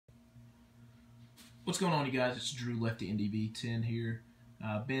What's going on, you guys? It's Drew Lefty NDV10 here.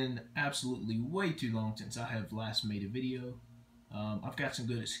 Been absolutely way too long since I have last made a video. I've got some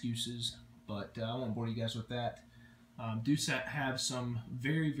good excuses, but I won't bore you guys with that. Do have some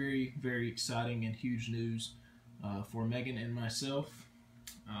very exciting and huge news for Megan and myself.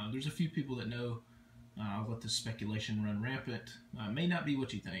 There's a few people that know I'll let the speculation run rampant. May not be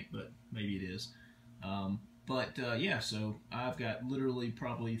what you think, but maybe it is. Yeah, so I've got literally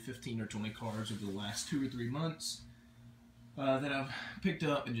probably 15 or 20 cards over the last 2 or 3 months that I've picked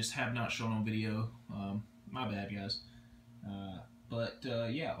up and just have not shown on video. My bad, guys.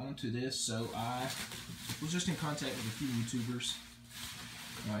 Yeah, on to this. So I was just in contact with a few YouTubers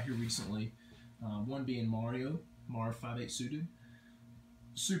here recently. One being Marv58suited.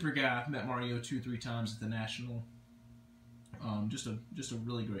 Super guy. Met Mario 2 or 3 times at the National. Just a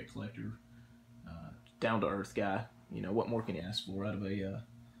really great collector. Down-to-earth guy. You know, what more can you ask for out of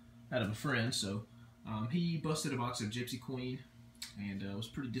a friend? So he busted a box of Gypsy Queen, and was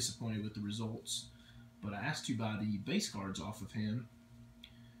pretty disappointed with the results. But I asked to buy the base cards off of him,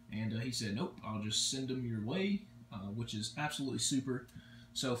 and he said, nope, I'll just send them your way, which is absolutely super.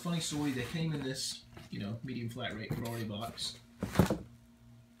 So funny story, they came in this, you know, medium flat rate priority box,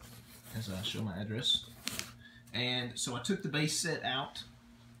 as I show my address. And so I took the base set out,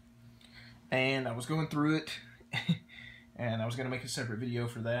 and I was going through it, and I was going to make a separate video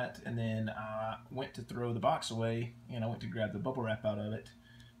for that, and then I went to throw the box away, and I went to grab the bubble wrap out of it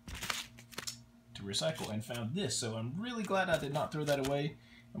to recycle, and found this. So I'm really glad I did not throw that away.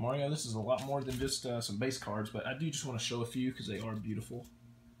 And Mario, this is a lot more than just some base cards, but I do just want to show a few because they are beautiful.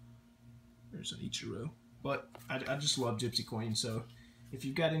 There's an Ichiro. But I just love Gypsy Queen, so if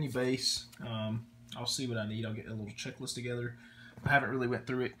you've got any base, I'll see what I need. I'll get a little checklist together. I haven't really went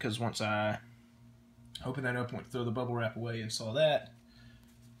through it because once I opened that up, went to throw the bubble wrap away and saw that,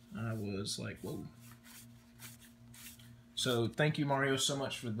 I was like, whoa. So thank you, Mario, so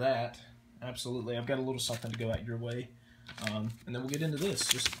much for that. Absolutely. I've got a little something to go out your way. And then we'll get into this.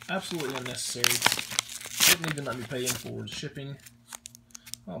 Just absolutely unnecessary. Didn't even let me pay in for shipping.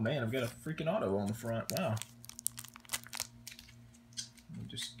 Oh man, I've got a freaking auto on the front. Wow. Let me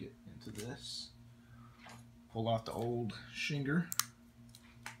just get into this. Pull out the old Shinger.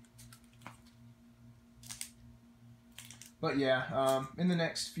 But yeah, in the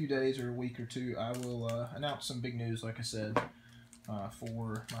next few days or a week or two, I will announce some big news, like I said,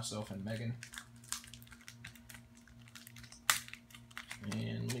 for myself and Megan.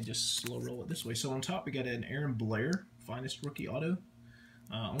 And let me just slow roll it this way. So on top, we got an Aaron Blair, finest rookie auto.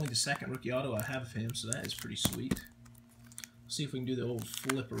 Only the second rookie auto I have of him, so that is pretty sweet. Let's see if we can do the old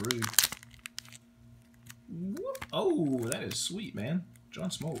flipperoo. Whoop. Oh, that is sweet, man. John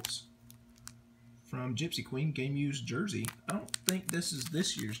Smoltz. From Gypsy Queen, game used jersey. I don't think this is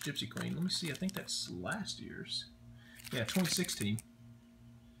this year's Gypsy Queen. Let me see. I think that's last year's. Yeah, 2016.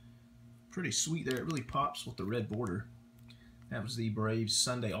 Pretty sweet there. It really pops with the red border. That was the Braves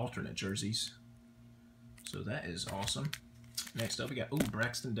Sunday alternate jerseys. So that is awesome. Next up, we got,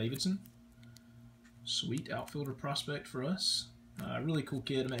 Braxton Davidson. Sweet outfielder prospect for us. Really cool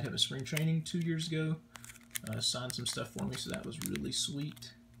kid. I met him at spring training 2 years ago. Signed some stuff for me, so that was really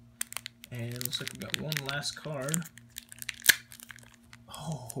sweet. And looks like we got one last card.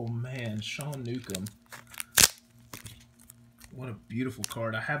 Oh man, Sean Newcomb. What a beautiful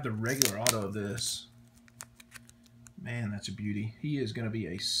card. I have the regular auto of this. Man, that's a beauty. He is going to be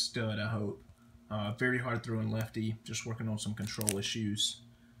a stud, I hope. Very hard throwing lefty, just working on some control issues.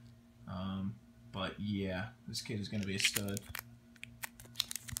 But yeah, this kid is going to be a stud.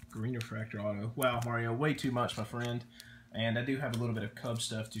 Green refractor auto. Wow, Mario, way too much, my friend. And I do have a little bit of Cub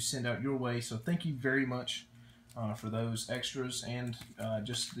stuff to send out your way, so thank you very much for those extras and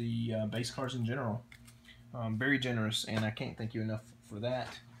just the base cards in general. Very generous, and I can't thank you enough for that.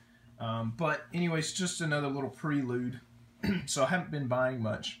 But anyways, just another little prelude. So I haven't been buying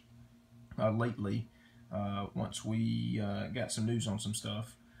much lately. Once we got some news on some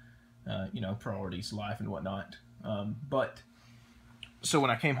stuff, you know, priorities, life, and whatnot. So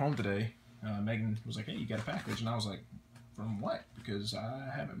when I came home today, Megan was like, hey, you got a package. And I was like, from what? Because I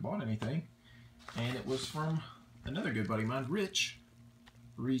haven't bought anything. And it was from another good buddy of mine, Rich,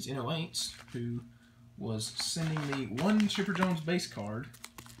 BreesNOAints, who was sending me one Chipper Jones base card.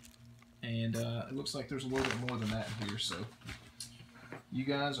 And it looks like there's a little bit more than that here. So you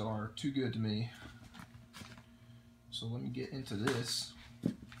guys are too good to me. So let me get into this.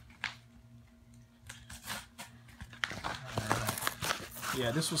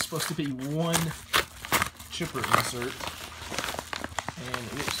 Yeah, this was supposed to be one chipper insert, and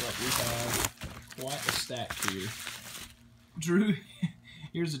it looks like we have quite a stack here. Drew,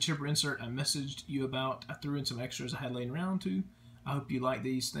 Here's the chipper insert I messaged you about. I threw in some extras I had laying around too. I hope you like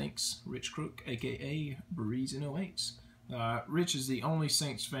these. Thanks, Rich Crook, aka BreesNOAints. Rich is the only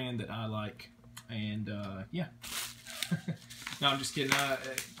Saints fan that I like, and yeah. No, I'm just kidding.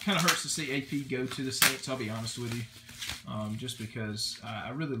 It kind of hurts to see AP go to the Saints, I'll be honest with you, just because I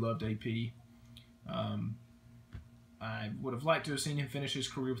really loved AP. I would have liked to have seen him finish his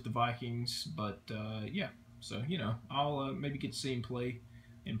career with the Vikings, but yeah. So, you know, I'll maybe get to see him play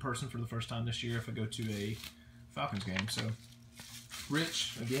in person for the first time this year if I go to a Falcons game. So,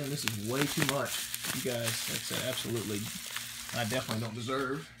 Rich, again, this is way too much. You guys, that's absolutely, I definitely don't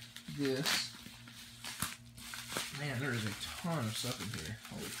deserve this. Man, there is a ton of stuff in here.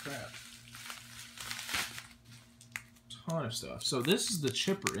 Holy crap. Ton of stuff. So this is the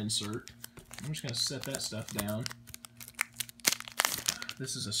chipper insert. I'm just going to set that stuff down.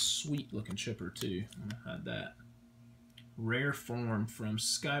 This is a sweet looking chipper too. I'm going to hide that. Rare form from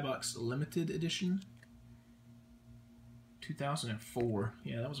Skybox Limited Edition. 2004.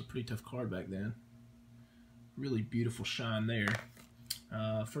 Yeah, that was a pretty tough card back then. Really beautiful shine there.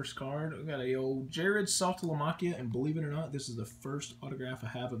 First card, we got a old Jared Saltalamacchia, and believe it or not, this is the first autograph I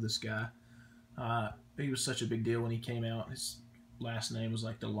have of this guy. He was such a big deal when he came out. His last name was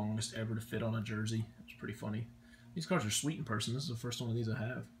like the longest ever to fit on a jersey. It's pretty funny. These cards are sweet in person. This is the first one of these I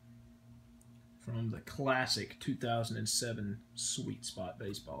have. From the classic 2007 Sweet Spot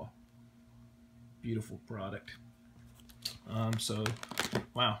Baseball. Beautiful product. So,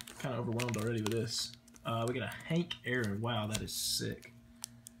 wow, kind of overwhelmed already with this. We got a Hank Aaron. Wow, that is sick.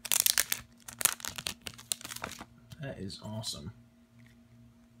 That is awesome.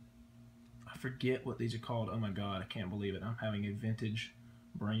 I forget what these are called. Oh my god, I can't believe it. I'm having a vintage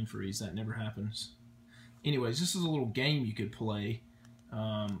brain freeze. That never happens. Anyways, this is a little game you could play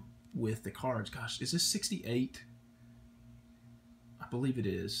with the cards. Gosh, is this 68? I believe it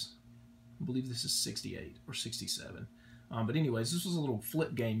is. I believe this is 68 or 67. But anyways, this was a little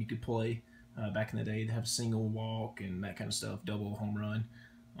flip game you could play back in the day. They have single, walk, and that kind of stuff, double, home run.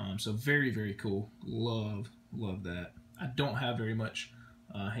 So very, very cool. Love that. I don't have very much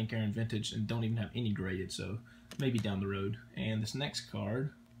Hank Aaron vintage and don't even have any graded, so maybe down the road. And this next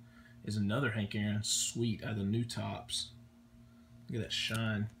card is another Hank Aaron, sweet, out of the new tops. Look at that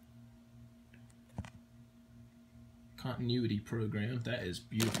shine. Continuity program. That is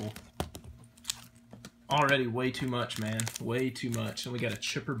beautiful. Already way too much, man. Way too much. And we got a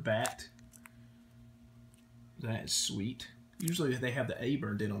chipper bat. That is sweet. Usually they have the A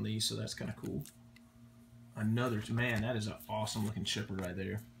burned in on these, so that's kind of cool. Another, man, that is an awesome looking chipper right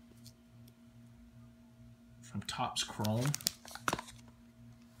there. From Topps Chrome.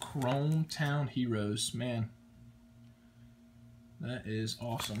 Chrome Town Heroes, man. That is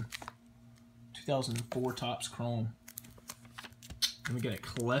awesome. 2004 Topps Chrome. And we got a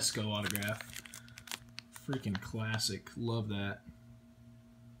Klesko autograph. Freaking classic. Love that.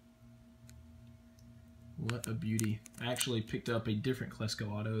 What a beauty. I actually picked up a different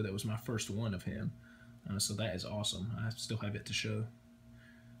Klesko auto. That was my first one of him. So that is awesome. I still have it to show.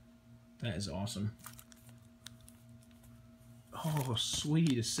 That is awesome. Oh,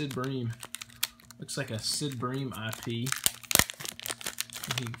 sweet. A Sid Bream. Looks like a Sid Bream IP. He,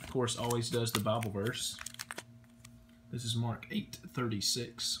 of course, always does the Bible verse. This is Mark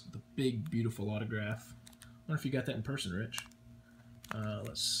 836 with a big, beautiful autograph. I wonder if you got that in person, Rich.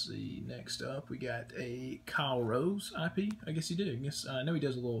 Let's see. Next up, we got a Kyle Rose IP. I guess he did. I know he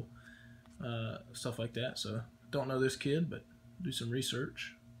does a little stuff like that. So don't know this kid, but do some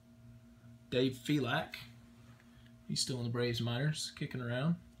research. Dave Felak. He's still in the Braves minors, kicking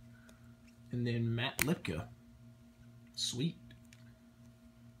around. And then Matt Lipka. Sweet.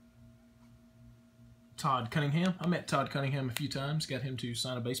 Todd Cunningham. I met Todd Cunningham a few times. Got him to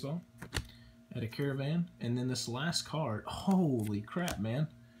sign a baseball at a Caravan. And then this last card. Holy crap, man.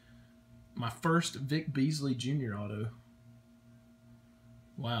 My first Vic Beasley Jr. auto.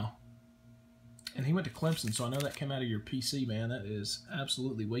 Wow. And he went to Clemson, so I know that came out of your PC, man. That is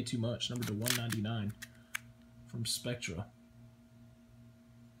absolutely way too much. Number to 199 from Spectra.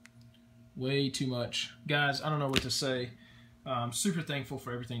 Way too much. Guys, I don't know what to say. I'm super thankful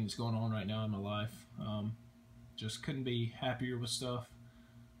for everything that's going on right now in my life. Just couldn't be happier with stuff.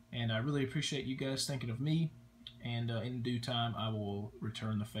 And I really appreciate you guys thinking of me. And in due time, I will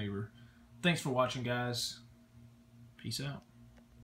return the favor. Thanks for watching, guys. Peace out.